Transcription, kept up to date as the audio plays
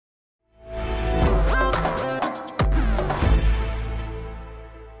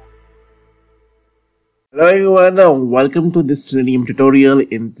Hello everyone, welcome to this Selenium tutorial.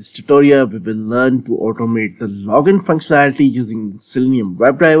 In this tutorial, we will learn to automate the login functionality using Selenium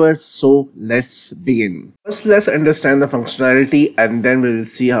WebDriver. So let's begin. First, let's understand the functionality and then we will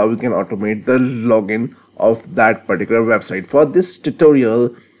see how we can automate the login of that particular website. For this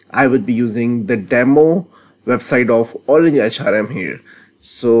tutorial, I will be using the demo website of Orange HRM here.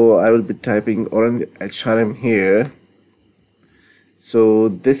 So I will be typing Orange HRM here. So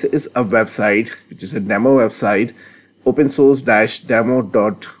this is a website which is a demo website, open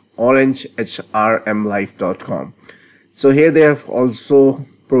source-demo.orangehrmlife.com. So here they have also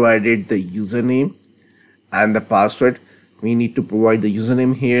provided the username and the password. We need to provide the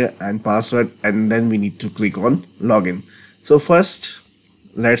username here and password, and then we need to click on login. So first,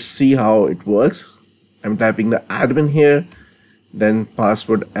 let's see how it works. I'm typing the admin here, then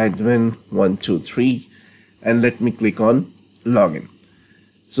password admin 123, and let me click on login.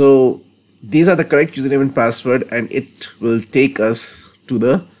 So these are the correct username and password, and it will take us to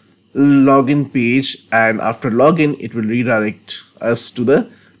the login page, and after login it will redirect us to the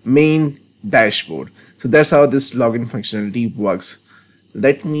main dashboard. So that's how this login functionality works.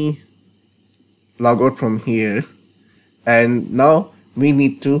 Let me log out from here, and now we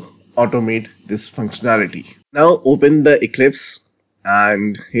need to automate this functionality. Now open the Eclipse,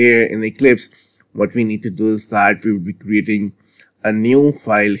 and here in Eclipse what we need to do is that we will be creating a new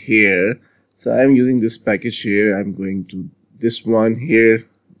file here. So I'm using this package here. I'm going to this one here,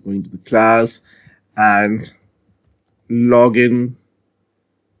 going to the class and login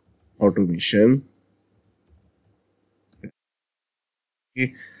automation.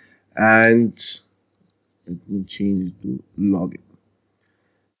 Okay, and let me change it to login.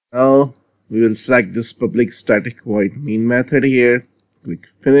 Now we will select this public static void main method here, click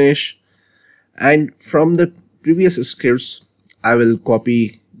finish, and from the previous scripts I will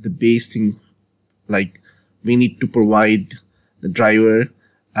copy the base thing, like we need to provide the driver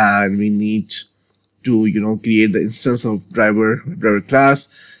and we need to create the instance of driver class.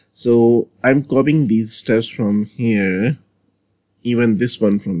 So I'm copying these steps from here, even this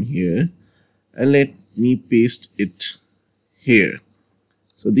one from here, and let me paste it here.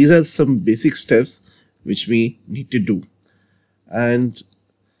 So these are some basic steps which we need to do. And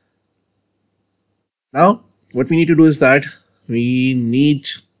now what we need to do is that we need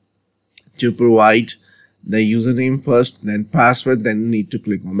to provide the username first, then password, then need to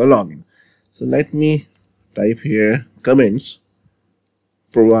click on the login. So let me type here comments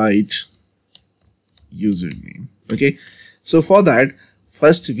provide username. Okay, so for that,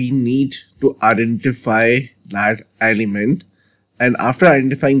 first we need to identify that element, and after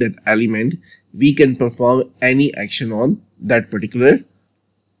identifying that element we can perform any action on that particular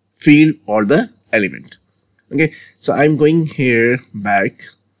field or the element. Okay, so I'm going here back,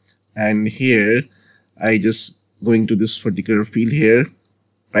 and here I just going to this particular field here,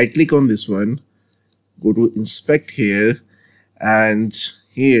 right click on this one, go to inspect here, and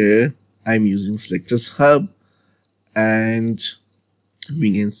here I'm using selectors hub, and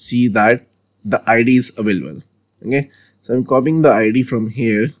we can see that the ID is available. Okay, so I'm copying the ID from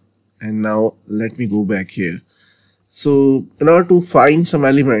here, and now let me go back here. So in order to find some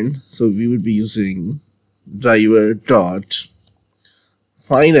element, so we would be using driver dot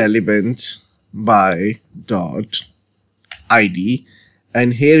find element by dot id,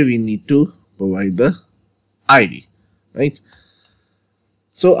 and here we need to provide the id, right?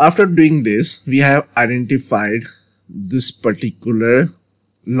 So after doing this, we have identified this particular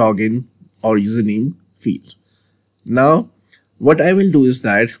login or username field. Now what I will do is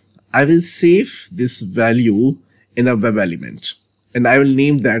that I will save this value in a web element, and I will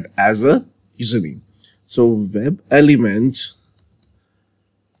name that as a username. So web element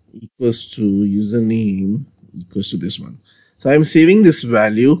equals to username equals to this one. So I'm saving this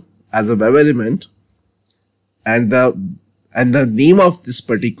value as a web element, and the name of this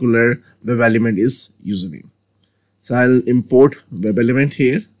particular web element is username. So I'll import web element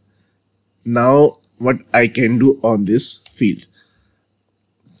here. Now what I can do on this field.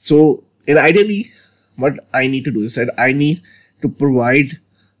 So ideally what I need to do is that I need to provide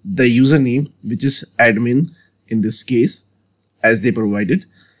the username, which is admin in this case, as they provided,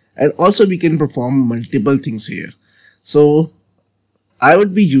 and also we can perform multiple things here. So I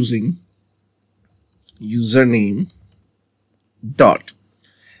would be using username dot,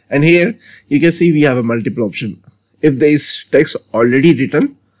 and here you can see we have a multiple option. If there is text already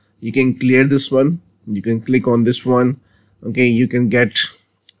written, you can clear this one, you can click on this one. Okay, you can get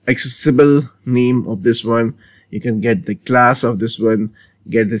accessible name of this one, you can get the class of this one,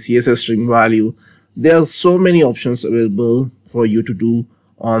 get the CSS string value. There are so many options available for you to do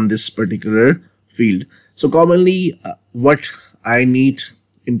on this particular field. So commonly what I need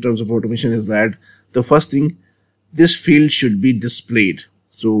in terms of automation is that the first thing, this field should be displayed.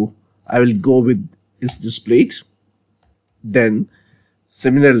 So I will go with is displayed. Then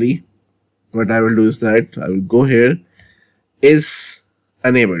similarly, what I will do is that I will go here is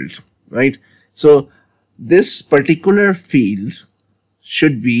enabled, right? So this particular field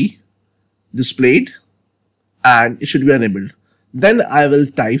should be displayed and it should be enabled. Then I will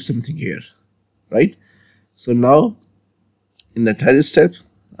type something here, right? So now in the third step,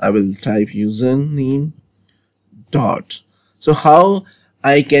 I will type username dot. So how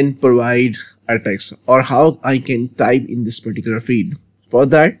I can provide a text or how I can type in this particular field. For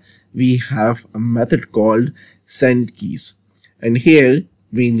that, we have a method called SendKeys, and here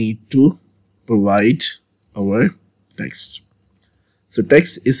we need to provide our text. So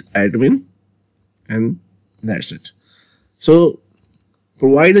text is admin, and that's it. So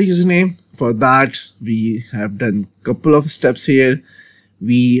provide a username. For that, we have done a couple of steps here.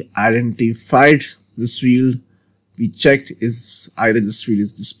 We identified this field. We checked is either this field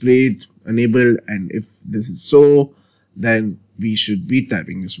is displayed, enabled, and if this is so, then we should be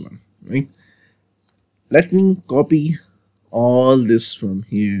typing this one, right? Let me copy all this from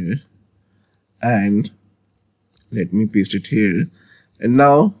here and let me paste it here. And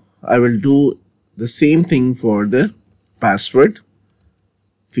now I will do the same thing for the password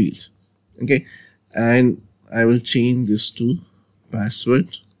field. Okay, and I will change this to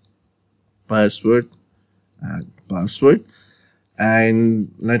password, and password.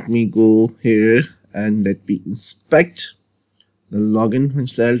 And let me go here and let me inspect the login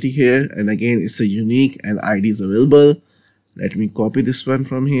functionality here. And again, it's a unique and ID is available. Let me copy this one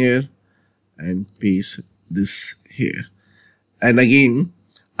from here and paste this here. And again,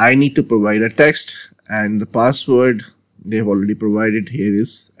 I need to provide a text, and the password they've already provided here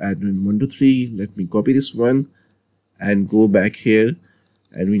is admin123. Let me copy this one and go back here,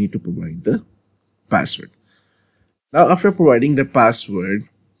 and we need to provide the password. Now after providing the password,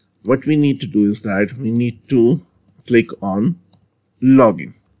 what we need to do is that we need to click on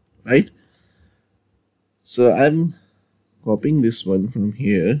login, right? So I'm copying this one from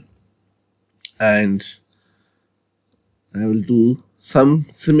here and I will do some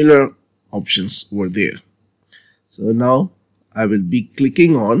similar options over there. So now I will be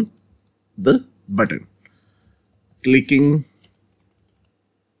clicking on the button, clicking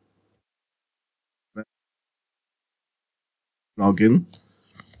login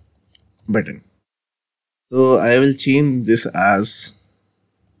button. So I will change this as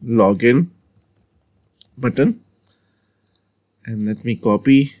login button, and let me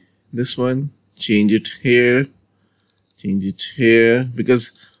copy this one, change it here,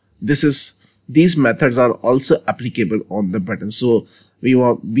 because these methods are also applicable on the button. So we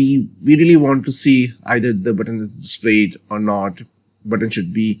really want to see either the button is displayed or not, button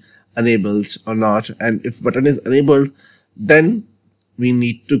should be enabled or not, and if button is enabled, then we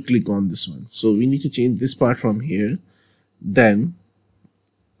need to click on this one. So we need to change this part from here. Then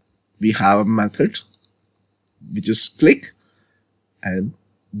we have a method which is click, and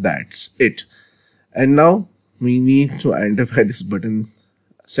that's it. And now we need to identify this button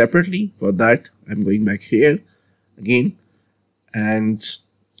separately. For that, I'm going back here again and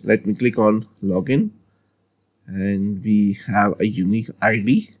let me click on login, and we have a unique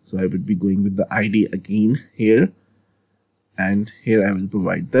ID. So I would be going with the ID again here, and here I will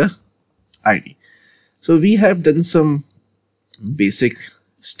provide the ID. So we have done some basic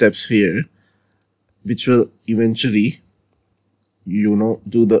steps here which will eventually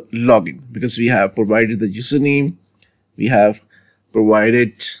do the login, because we have provided the username, we have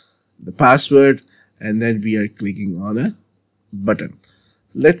provided the password, and then we are clicking on a button.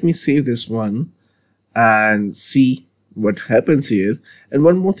 So let me save this one and see what happens here. And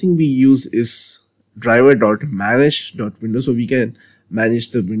one more thing we use is driver.manage.window, so we can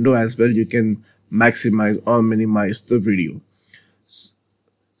manage the window as well. You can maximize or minimize the video.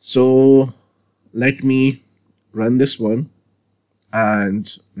 So let me run this one and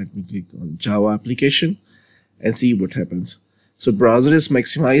let me click on Java application and see what happens. So browser is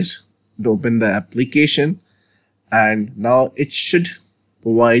maximized to open the application, and now it should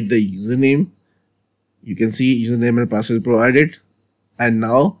provide the username. You can see username and password provided, and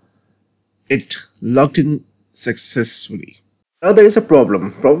now it logged in successfully. Now there is a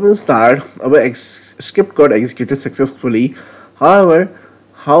problem. Problem is that our script got executed successfully. However,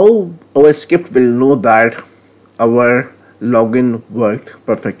 how our script will know that our login worked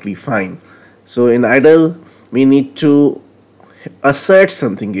perfectly fine? So in idle, we need to assert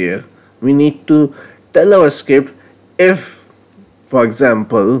something here. We need to tell our script if, for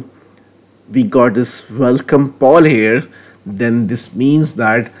example, we got this welcome Paul here, then this means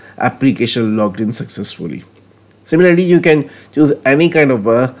that application logged in successfully. Similarly, you can choose any kind of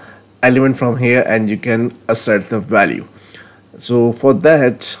a element from here and you can assert the value. So for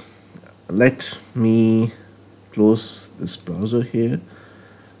that, let me close this browser here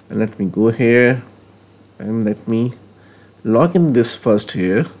and let me go here and let me log in this first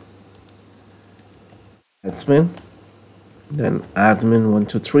here, admin, then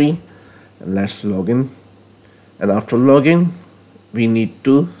admin123, and let's log in. And after login, we need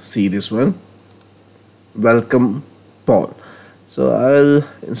to see this one, welcome Paul. So I'll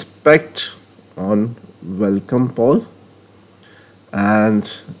inspect on welcome Paul,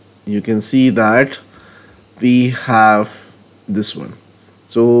 and you can see that we have this one.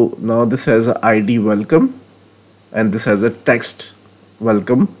 So now this has a ID welcome and this has a text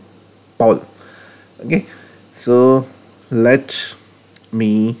welcome Paul. Okay, so let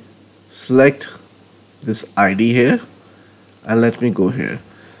me select this ID here and let me go here.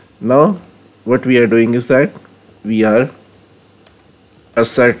 Now what we are doing is that we are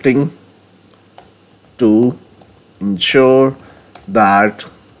asserting to ensure that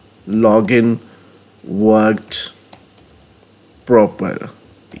login worked properly.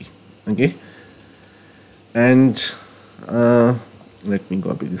 Okay, and let me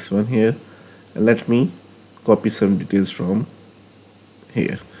copy this one here and let me copy some details from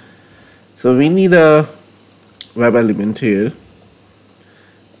here. So we need a web element here,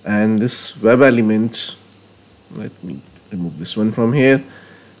 and this web element, let me remove this one from here,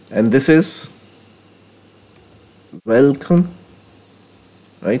 and this is welcome,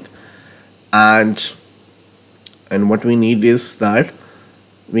 right? And what we need is that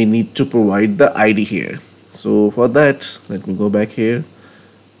we need to provide the ID here. So for that, let me go back here,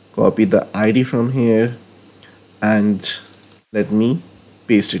 copy the ID from here and let me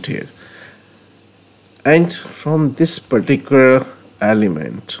paste it here. And from this particular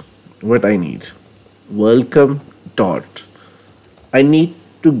element, what I need, welcome dot, I need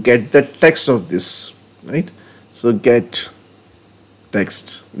to get the text of this, right? So get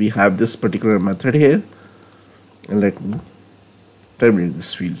text, we have this particular method here, and let me terminate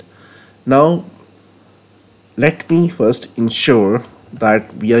this field. Now let me first ensure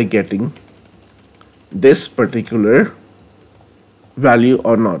that we are getting this particular value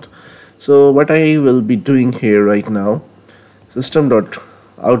or not. So what I will be doing here right now,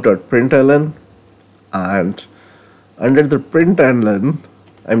 system.out.println, and under the println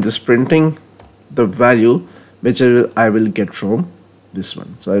I'm just printing the value which I will get from this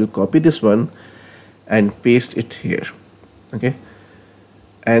one. So I will copy this one and paste it here. Okay,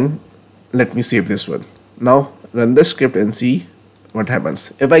 and let me save this one. Now run the script and see what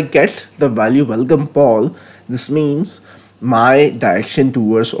happens. If I get the value welcome Paul, this means my direction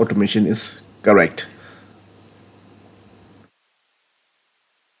towards automation is correct.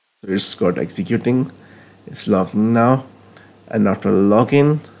 So it's got executing, it's logging now, and after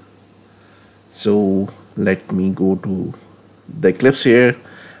login, so let me go to the Eclipse here,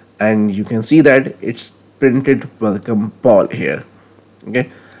 and you can see that it's printed welcome Paul here. Okay,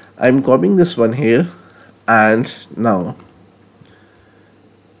 I'm copying this one here, and now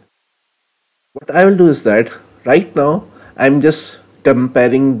what I will do is that right now I'm just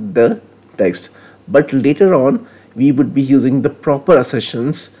comparing the text, but later on we would be using the proper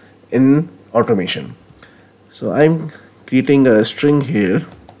assertions in automation. So I'm creating a string here,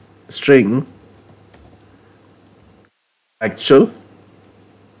 string actual,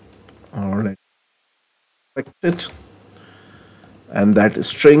 or like expected, and that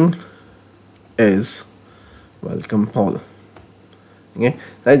string is welcome Paul. Okay,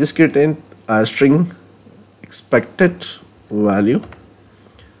 so I just created a string expected value,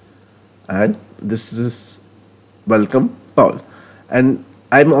 and this is welcome Paul, and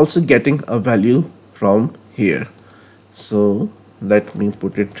I'm also getting a value from here. So let me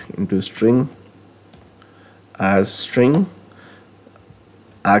put it into string as string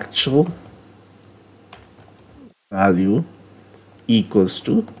actual value equals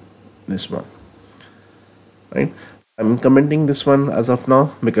to this one, right? I'm commenting this one as of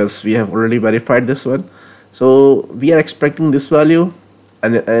now because we have already verified this one. So we are expecting this value,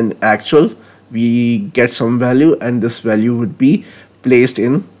 and actual we get some value, and this value would be placed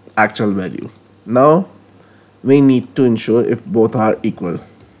in actual value. Now we need to ensure if both are equal.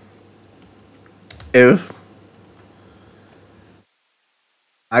 If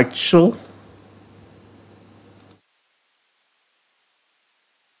actual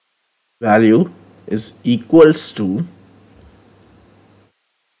value is equals to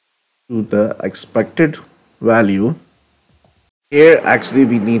the expected value, Here actually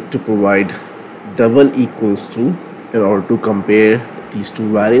we need to provide double equals to in order to compare these two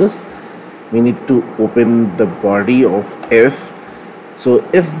values. We need to open the body of if. So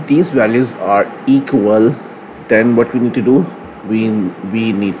if these values are equal, then what we need to do, we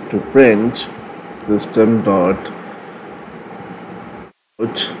need to print system dot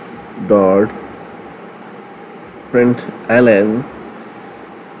out dot print ln,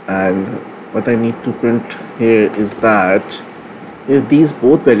 and what I need to print here is that if these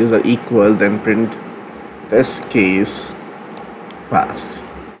both values are equal, then print test case passed.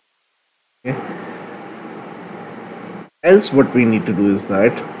 Okay. Else what we need to do is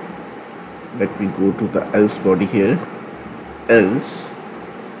that, let me go to the else body here, else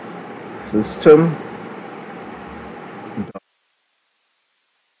system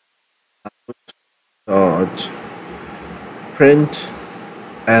dot print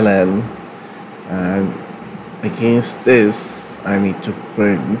ln, and against this I need to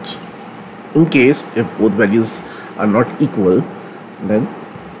print, in case if both values are not equal, then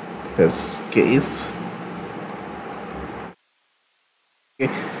test case.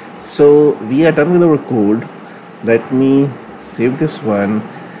 Okay, so we are done with our code. Let me save this one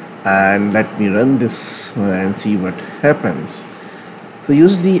and let me run this one and see what happens. So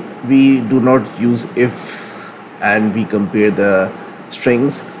usually we do not use if and we compare the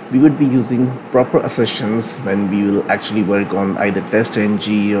strings. We would be using proper assertions when we will actually work on either testng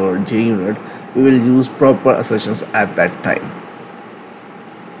or JUnit. We will use proper assertions at that time.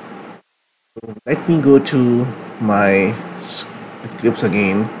 So let me go to my Eclipse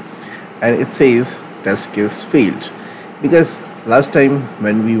again, and it says test case failed, because last time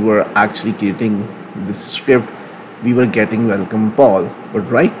when we were actually creating this script we were getting welcome Paul, but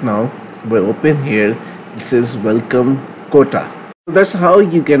right now we're open here, it says welcome quota. So that's how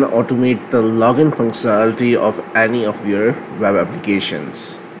you can automate the login functionality of any of your web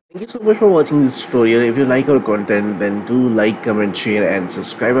applications. Thank you so much for watching this tutorial. If you like our content, then do like, comment, share and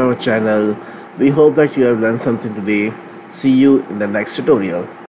subscribe our channel. We hope that you have learned something today. See you in the next tutorial.